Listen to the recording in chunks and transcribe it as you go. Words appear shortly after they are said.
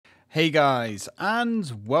Hey guys,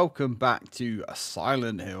 and welcome back to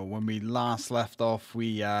Silent Hill. When we last left off,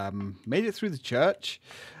 we made it through the church,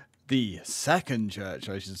 the second church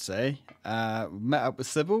I should say, met up with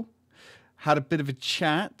Sybil, had a bit of a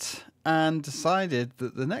chat, and decided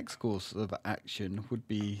that the next course of action would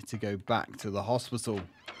be to go back to the hospital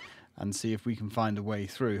and see if we can find a way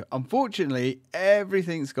through. Unfortunately,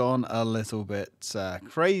 everything's gone a little bit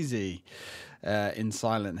crazy in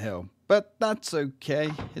Silent Hill. But that's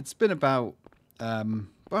okay. It's been about,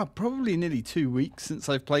 well, probably nearly 2 weeks since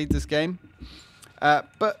I've played this game.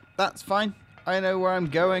 But that's fine. I know where I'm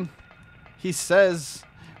going. He says,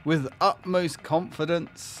 with utmost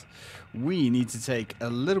confidence, we need to take a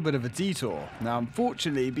little bit of a detour. Now,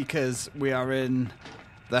 unfortunately, because we are in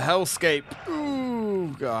the Hellscape,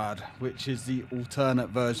 ooh, God, which is the alternate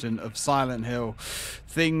version of Silent Hill,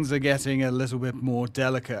 things are getting a little bit more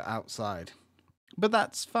delicate outside. But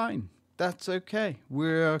that's fine. That's okay.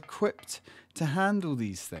 We're equipped to handle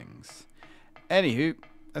these things. Anywho,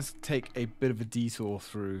 let's take a bit of a detour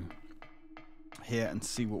through here and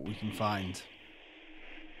see what we can find.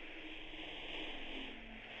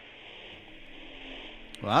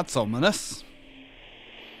 Well, that's ominous.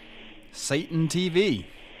 Satan TV.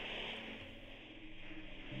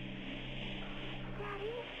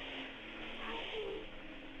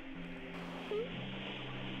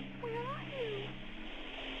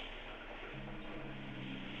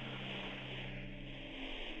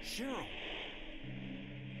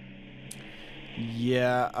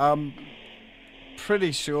 Yeah, I'm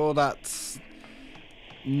pretty sure that's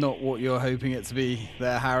not what you're hoping it to be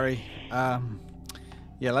there, Harry.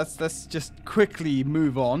 Yeah, let's just quickly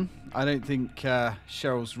move on. I don't think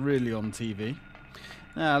Cheryl's really on TV.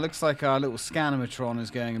 Now, it looks like our little scanometron is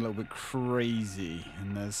going a little bit crazy,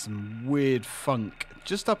 and there's some weird funk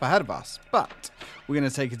just up ahead of us. But we're going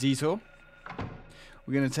to take a detour.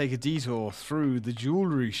 We're going to take a detour through the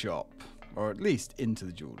jewellery shop, or at least into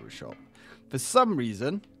the jewellery shop. For some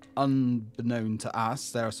reason, unbeknown to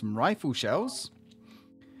us, there are some rifle shells,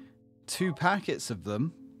 2 packets of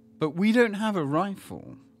them, but we don't have a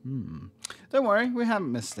rifle. Don't worry, we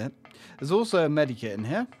haven't missed it. There's also a medikit in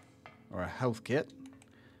here, or a health kit.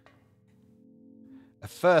 A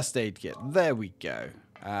first aid kit, there we go.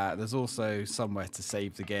 There's also somewhere to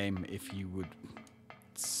save the game if you would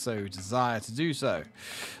so desire to do so.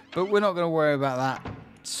 But we're not going to worry about that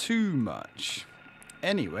too much.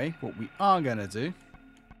 Anyway, what we are going to do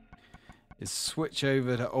is switch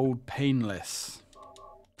over to Old Painless.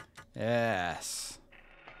 Yes.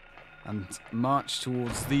 And march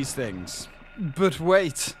towards these things. But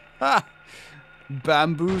wait. Ha!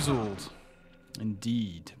 Bamboozled.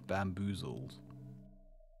 Indeed, bamboozled.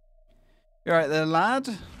 You alright there, lad?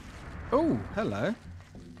 Oh, hello.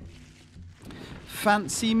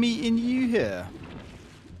 Fancy meeting you here.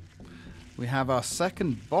 We have our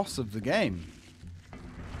second boss of the game.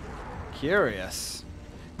 Curious.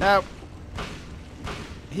 Now,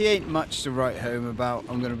 he ain't much to write home about,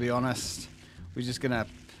 I'm going to be honest. We're just going to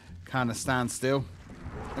kind of stand still.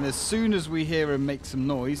 And as soon as we hear him make some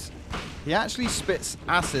noise, he actually spits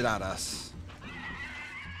acid at us.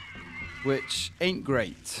 Which ain't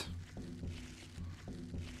great.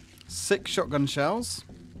 6 shotgun shells.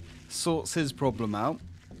 Sorts his problem out.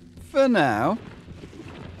 For now.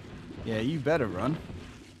 Yeah, you better run.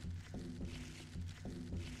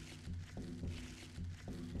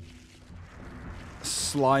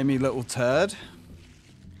 Slimy little turd.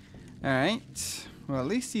 Alright. Well, at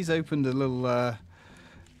least he's opened a little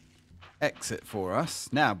exit for us.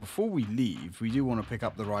 Now, before we leave, we do want to pick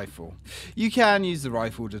up the rifle. You can use the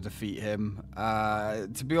rifle to defeat him.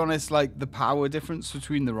 To be honest, like, the power difference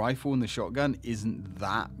between the rifle and the shotgun isn't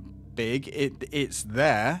that big. It's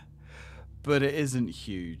there, but it isn't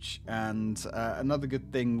huge. And another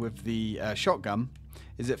good thing with the shotgun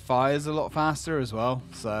is it fires a lot faster as well.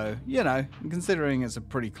 So, you know, considering it's a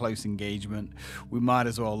pretty close engagement, we might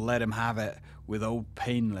as well let him have it with Old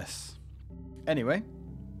Painless. Anyway,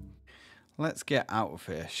 let's get out of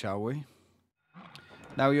here, shall we?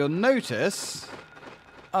 Now, you'll notice,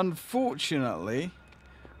 unfortunately,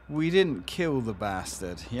 we didn't kill the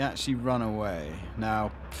bastard. He actually ran away.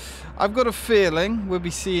 Now, I've got a feeling we'll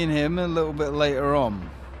be seeing him a little bit later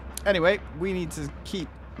on. Anyway, we need to keep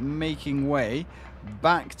making way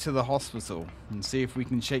back to the hospital and see if we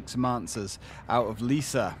can shake some answers out of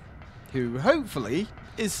Lisa, who hopefully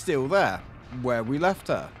is still there where we left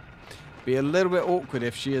her. Be a little bit awkward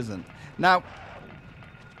if she isn't. Now,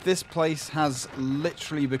 this place has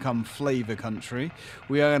literally become flavor country.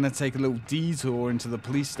 We are going to take a little detour into the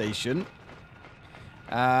police station.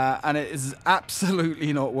 And it is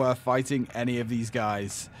absolutely not worth fighting any of these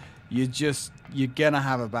guys. you're gonna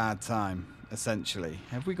have a bad time, essentially.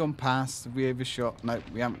 Have we gone past? Have we overshot? No,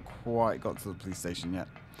 we haven't quite got to the police station yet.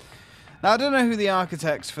 Now, I don't know who the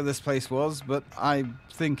architect for this place was, but I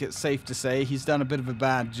think it's safe to say he's done a bit of a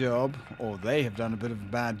bad job, or they have done a bit of a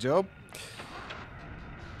bad job.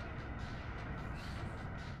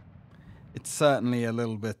 It's certainly a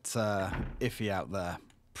little bit iffy out there.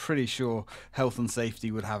 Pretty sure health and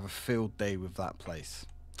safety would have a field day with that place.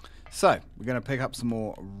 So, we're going to pick up some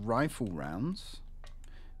more rifle rounds,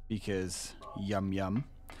 because yum yum.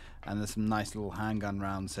 And there's some nice little handgun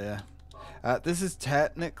rounds here. This is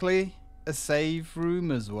technically a save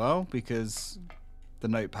room as well, because the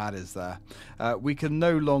notepad is there. We can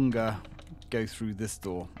no longer go through this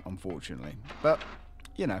door, unfortunately. But,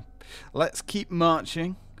 you know, let's keep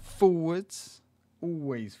marching forwards.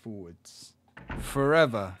 Always forwards.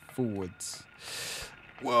 Forever forwards.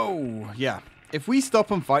 Whoa, yeah. If we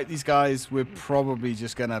stop and fight these guys, we're probably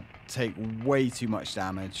just going to take way too much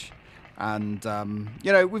damage. And,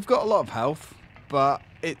 you know, we've got a lot of health, but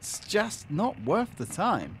it's just not worth the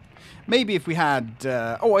time. Maybe if we had,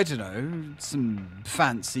 oh, I don't know, some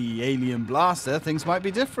fancy alien blaster, things might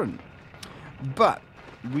be different. But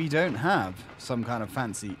we don't have some kind of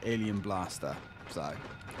fancy alien blaster, so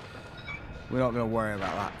we're not going to worry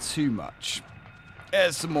about that too much.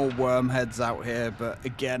 There's some more worm heads out here, but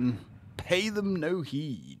again, pay them no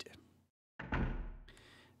heed.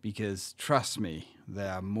 Because, trust me, they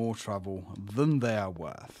are more trouble than they are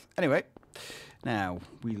worth. Anyway, now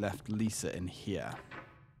we left Lisa in here.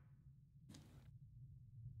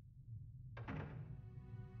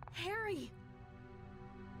 Harry!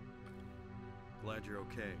 Glad you're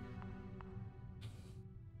okay.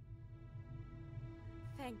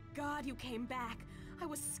 Thank God you came back. I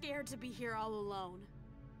was scared to be here all alone.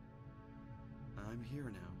 I'm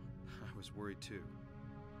here now. I was worried too.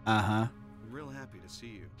 Uh-huh. I'm real happy to see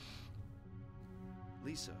you.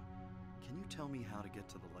 Lisa, can you tell me how to get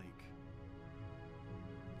to the lake?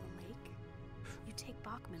 The lake? You take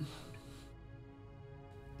Bachman Road.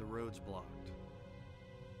 The road's blocked.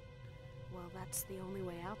 Well, that's the only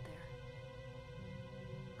way out there.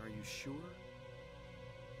 Are you sure?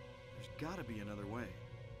 There's gotta be another way.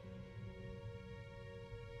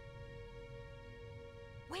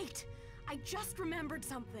 Wait! I just remembered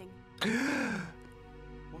something!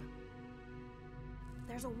 What?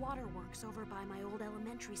 There's a waterworks over by my old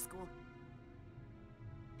elementary school.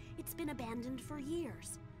 It's been abandoned for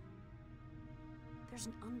years. There's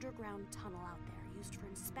an underground tunnel out there used for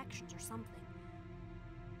inspections or something.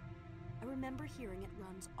 I remember hearing it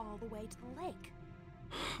runs all the way to the lake.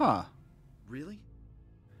 Huh. Really?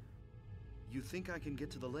 You think I can get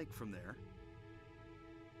to the lake from there?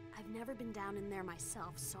 I've never been down in there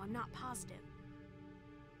myself, so I'm not positive.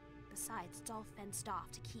 Besides, it's all fenced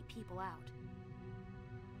off to keep people out.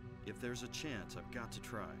 If there's a chance, I've got to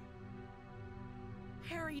try.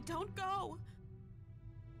 Harry, don't go!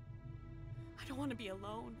 I don't want to be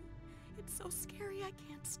alone. It's so scary, I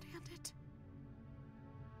can't stand it.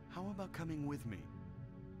 How about coming with me?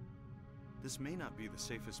 This may not be the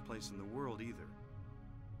safest place in the world either.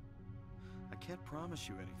 I can't promise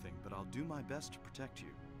you anything, but I'll do my best to protect you.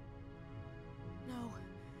 No.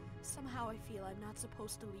 Somehow I feel I'm not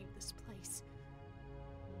supposed to leave this place.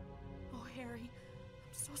 Oh, Harry,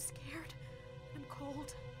 I'm so scared. I'm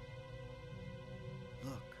cold.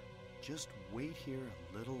 Look, just wait here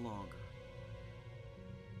a little longer.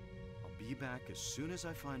 I'll be back as soon as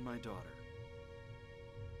I find my daughter.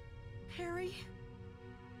 Harry?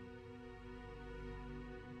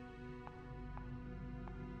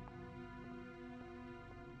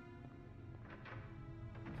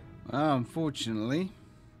 Unfortunately,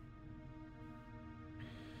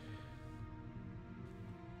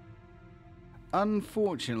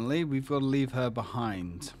 we've got to leave her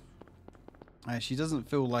behind. She doesn't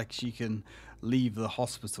feel like she can leave the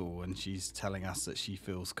hospital, and she's telling us that she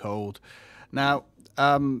feels cold. Now,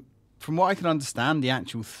 from what I can understand, the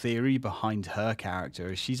actual theory behind her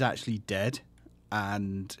character is she's actually dead,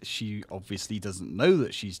 and she obviously doesn't know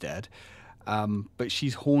that she's dead. But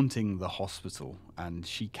she's haunting the hospital, and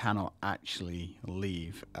she cannot actually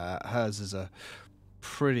leave. Hers is a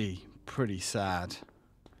pretty sad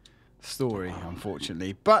story,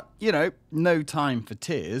 unfortunately. But, you know, no time for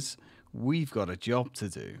tears. We've got a job to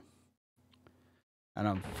do. And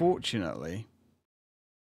unfortunately,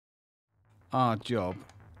 our job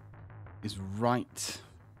is right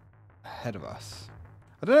ahead of us.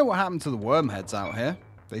 I don't know what happened to the wormheads out here.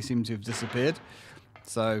 They seem to have disappeared.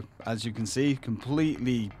 So, as you can see,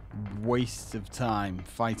 completely waste of time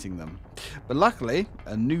fighting them. But luckily,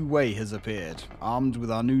 a new way has appeared. Armed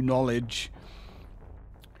with our new knowledge,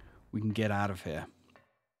 we can get out of here.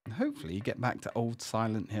 And hopefully get back to old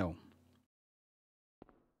Silent Hill.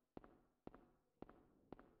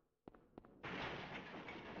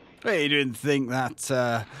 Well, you didn't think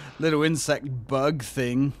that little insect bug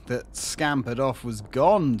thing that scampered off was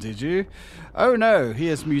gone, did you? Oh no, he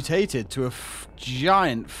has mutated to a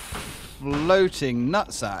giant floating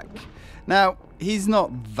nutsack. Now, he's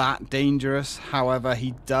not that dangerous, however,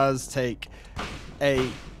 he does take a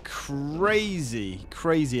crazy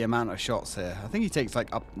amount of shots here. I think he takes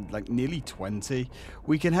like nearly 20.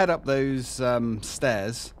 We can head up those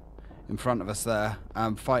stairs in front of us there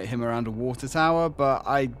and fight him around a water tower, but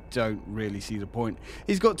I don't really see the point.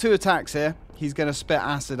 He's got 2 attacks here. He's going to spit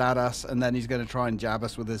acid at us, and then he's going to try and jab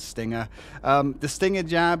us with his stinger. The stinger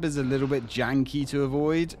jab is a little bit janky to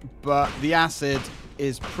avoid, but the acid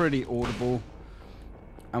is pretty audible.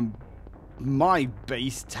 And my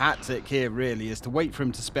base tactic here really is to wait for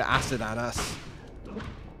him to spit acid at us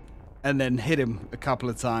and then hit him a couple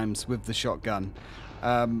of times with the shotgun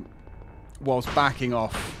whilst backing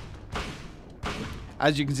off.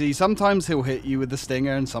 As you can see, sometimes he'll hit you with the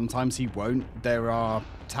stinger and sometimes he won't. There are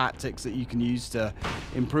tactics that you can use to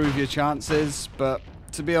improve your chances, but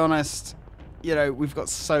to be honest, you know, we've got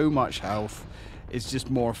so much health. It's just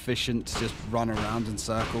more efficient to just run around in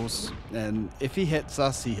circles. And if he hits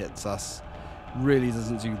us, he hits us. Really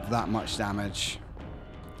doesn't do that much damage.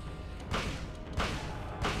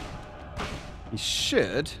 He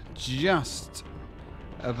should just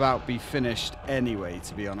about be finished anyway,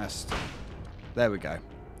 to be honest. There we go.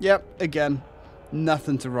 Yep, again,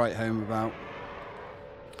 nothing to write home about.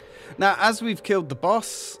 Now, as we've killed the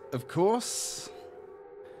boss, of course,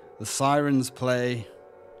 the sirens play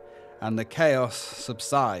and the chaos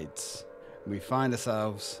subsides. We find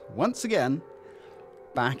ourselves, once again,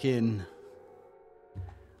 back in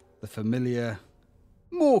the familiar,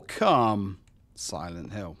 more calm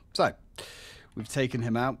Silent Hill. So, we've taken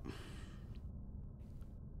him out.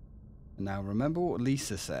 Now, remember what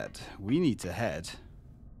Lisa said. We need to head.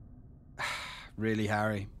 Really,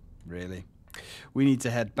 Harry? Really? We need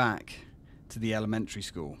to head back to the elementary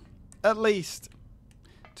school. At least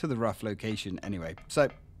to the rough location anyway. So,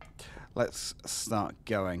 let's start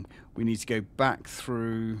going. We need to go back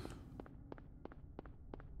through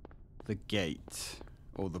the gate,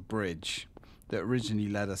 or the bridge, that originally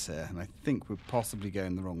led us here. And I think we're possibly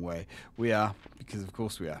going the wrong way. We are, because of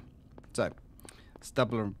course we are. So, let's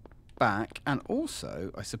double back, and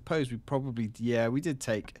also I suppose we probably, yeah, we did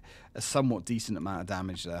take a somewhat decent amount of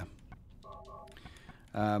damage there.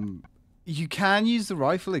 You can use the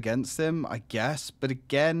rifle against him, I guess, but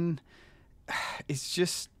again, it's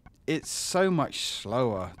so much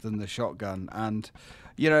slower than the shotgun. And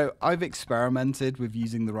you know, I've experimented with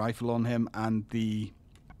using the rifle on him and the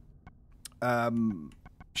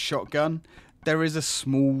shotgun. There is a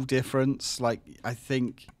small difference. Like I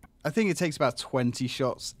think it takes about 20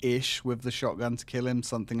 shots-ish with the shotgun to kill him,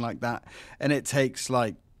 something like that. And it takes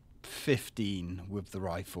like 15 with the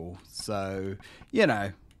rifle. So, you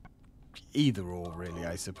know, either or really,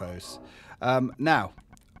 I suppose. Now,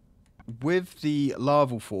 with the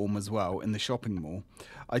larval form as well in the shopping mall,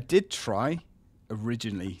 I did try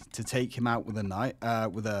originally to take him out with a knife,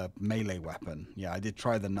 with a melee weapon. Yeah, I did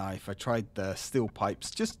try the knife. I tried the steel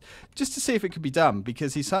pipes just to see if it could be done,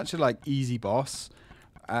 because he's such a like easy boss.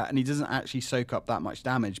 And he doesn't actually soak up that much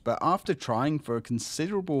damage. But after trying for a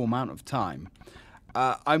considerable amount of time,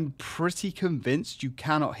 I'm pretty convinced you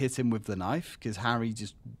cannot hit him with the knife, because Harry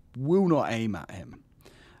just will not aim at him.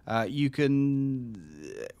 You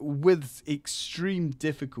can, with extreme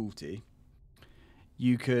difficulty,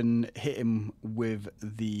 you can hit him with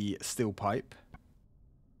the steel pipe.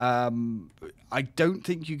 I don't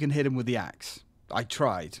think you can hit him with the axe. I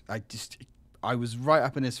tried. I was right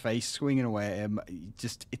up in his face, swinging away at him.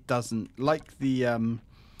 It doesn't, like the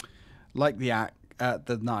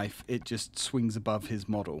knife. It just swings above his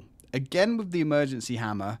model. Again with the emergency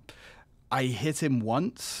hammer, I hit him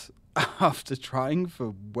once after trying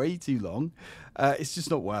for way too long. It's just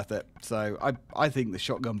not worth it. So I think the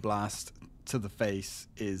shotgun blast to the face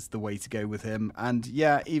is the way to go with him. And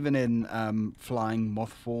yeah, even in flying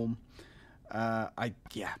moth form, I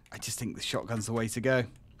just think the shotgun's the way to go.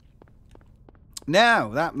 Now,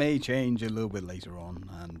 that may change a little bit later on,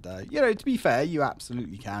 and, you know, to be fair, you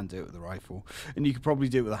absolutely can do it with a rifle, and you could probably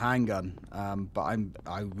do it with a handgun, but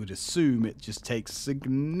I would assume it just takes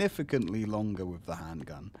significantly longer with the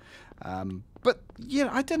handgun. But, you know,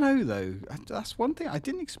 I don't know, though. That's one thing. I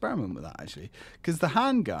didn't experiment with that, actually, because the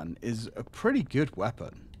handgun is a pretty good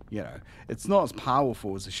weapon. You know, it's not as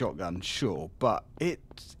powerful as a shotgun, sure, but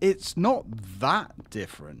it's not that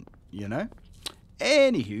different, you know?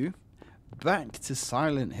 Anywho, back to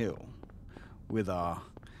Silent Hill with our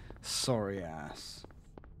Sorry ass.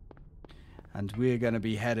 And we're going to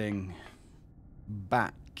be heading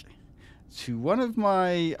back to one of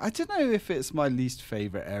my, I don't know if it's my least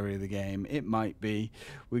favorite area of the game. It might be.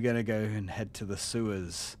 We're going to go and head to the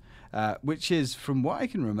sewers, which is, from what I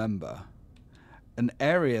can remember, an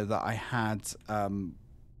area that I had,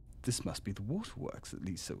 this must be the waterworks that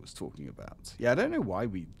Lisa was talking about. Yeah, I don't know why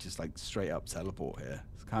we just like straight up teleport here.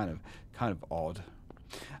 It's kind of odd.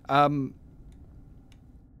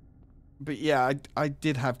 But yeah, I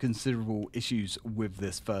did have considerable issues with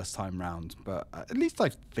this first time round, but at least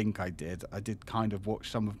I think I did. I did kind of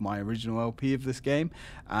watch some of my original LP of this game,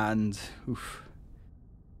 and oof,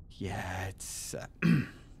 yeah, it's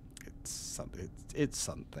something. It's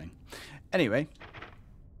something. Anyway,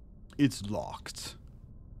 it's locked.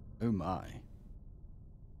 Oh my.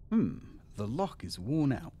 The lock is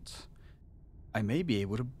worn out. I may be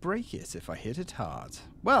able to break it if I hit it hard.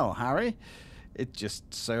 Well, Harry, it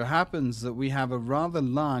just so happens that we have a rather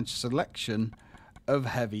large selection of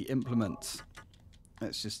heavy implements.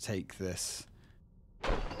 Let's just take this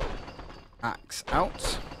axe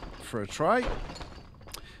out for a try.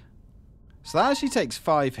 So that actually takes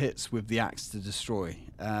 5 hits with the axe to destroy.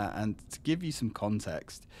 And to give you some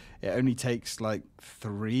context, it only takes like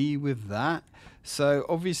 3 with that. So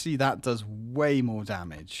obviously that does way more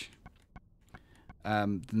damage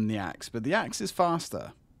than the axe. But the axe is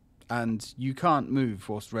faster. And you can't move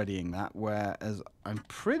whilst readying that, whereas I'm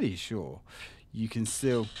pretty sure you can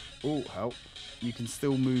still... Oh, help. You can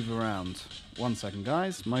still move around. 1 second,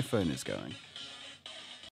 guys. My phone is going.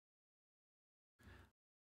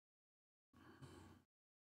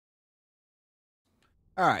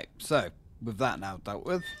 Alright, so with that now dealt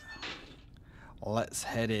with, let's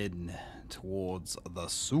head in towards the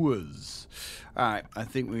sewers. Alright, I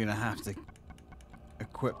think we're going to have to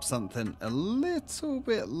equip something a little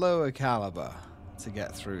bit lower caliber to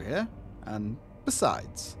get through here. And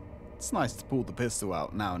besides, it's nice to pull the pistol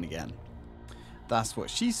out now and again. That's what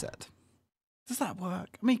she said. Does that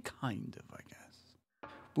work? I mean, kind of, I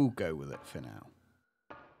guess. We'll go with it for now.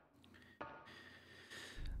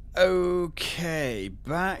 Okay,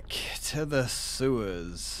 back to the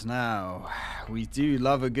sewers. Now, we do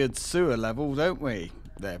love a good sewer level, don't we?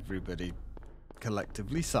 Everybody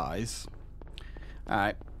collectively sighs.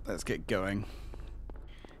 Alright, let's get going.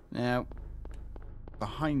 Now,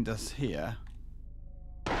 behind us here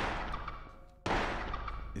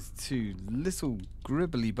is 2 little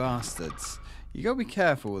gribbly bastards. You gotta be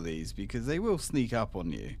careful with these because they will sneak up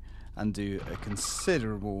on you and do a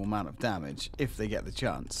considerable amount of damage if they get the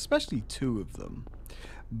chance, especially 2 of them.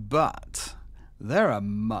 But there are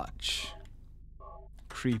much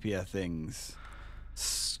creepier things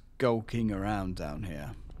skulking around down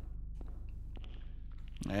here.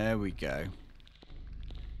 There we go.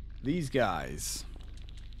 These guys.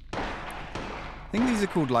 I think these are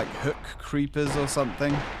called like hook creepers or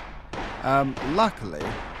something. Luckily,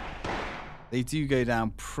 they do go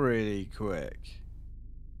down pretty quick.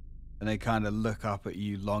 And they kind of look up at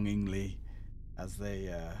you longingly as they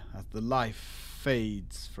as the life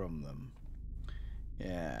fades from them.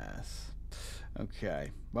 Yes. Okay.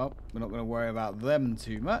 Well, we're not going to worry about them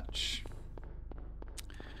too much.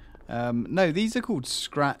 No, these are called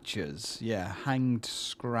scratchers. Yeah, hanged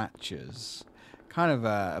scratchers. Kind of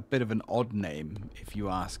a bit of an odd name, if you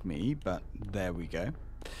ask me, but there we go.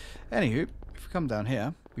 Anywho, if we come down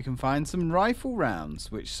here, we can find some rifle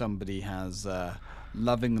rounds, which somebody has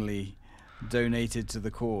lovingly donated to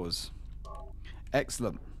the cause.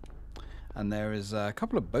 Excellent. And there is a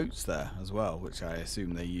couple of boats there as well, which I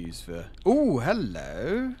assume they use for... Oh,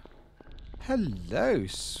 hello. Hello,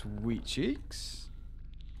 sweet cheeks.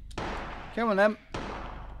 Come on, then.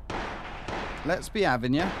 Let's be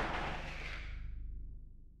having ya.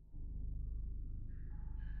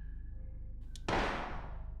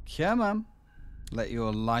 Come on. Let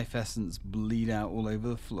your life essence bleed out all over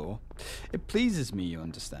the floor. It pleases me, you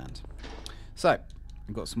understand. So,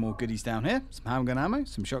 we've got some more goodies down here. Some handgun ammo,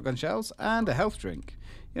 some shotgun shells, and a health drink.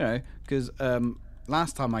 You know, because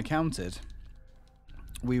last time I counted,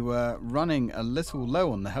 we were running a little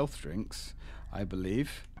low on the health drinks, I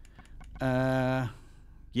believe. Yeah.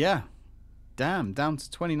 Damn, down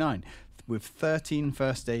to 29 with 13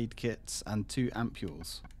 first aid kits and 2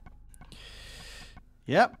 ampules.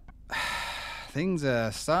 Yep. Things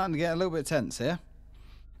are starting to get a little bit tense here.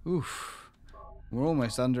 Oof. We're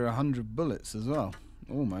almost under 100 bullets as well.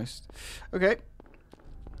 Almost. Okay.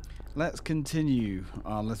 Let's continue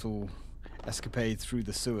our little escapade through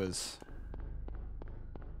the sewers.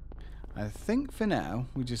 I think for now,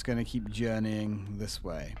 we're just going to keep journeying this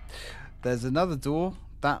way. There's another door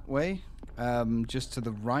that way, just to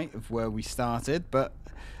the right of where we started, but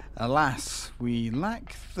Alas, we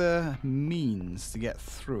lack the means to get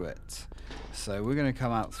through it. So we're going to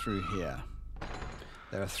come out through here.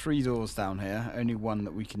 There are 3 doors down here, only one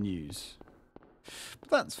that we can use. But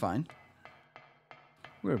that's fine.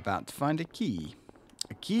 We're about to find a key.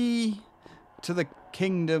 A key to the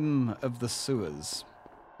kingdom of the sewers.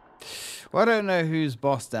 Well, I don't know who's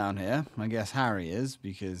boss down here. I guess Harry is,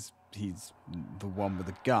 because he's the one with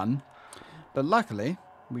the gun. But luckily,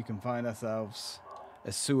 we can find ourselves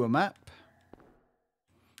a sewer map.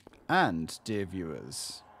 And, dear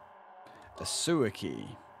viewers, a sewer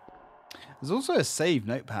key. There's also a save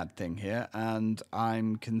notepad thing here, and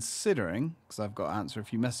I'm considering, because I've got to answer a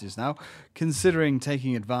few messages now, considering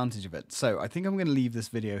taking advantage of it. So I think I'm going to leave this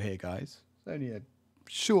video here, guys. It's only a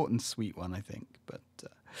short and sweet one, I think. But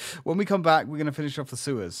when we come back, we're going to finish off the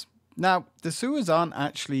sewers. Now, the sewers aren't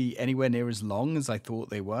actually anywhere near as long as I thought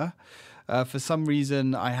they were. For some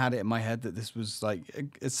reason, I had it in my head that this was like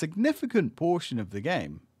a significant portion of the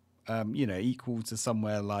game. You know, equal to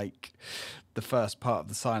somewhere like the first part of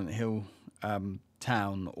the Silent Hill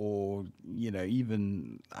town, or, you know,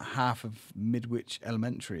 even half of Midwich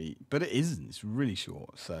Elementary. But it isn't. It's really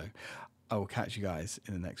short. So I will catch you guys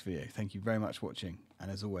in the next video. Thank you very much for watching. And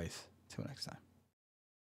as always, till next time.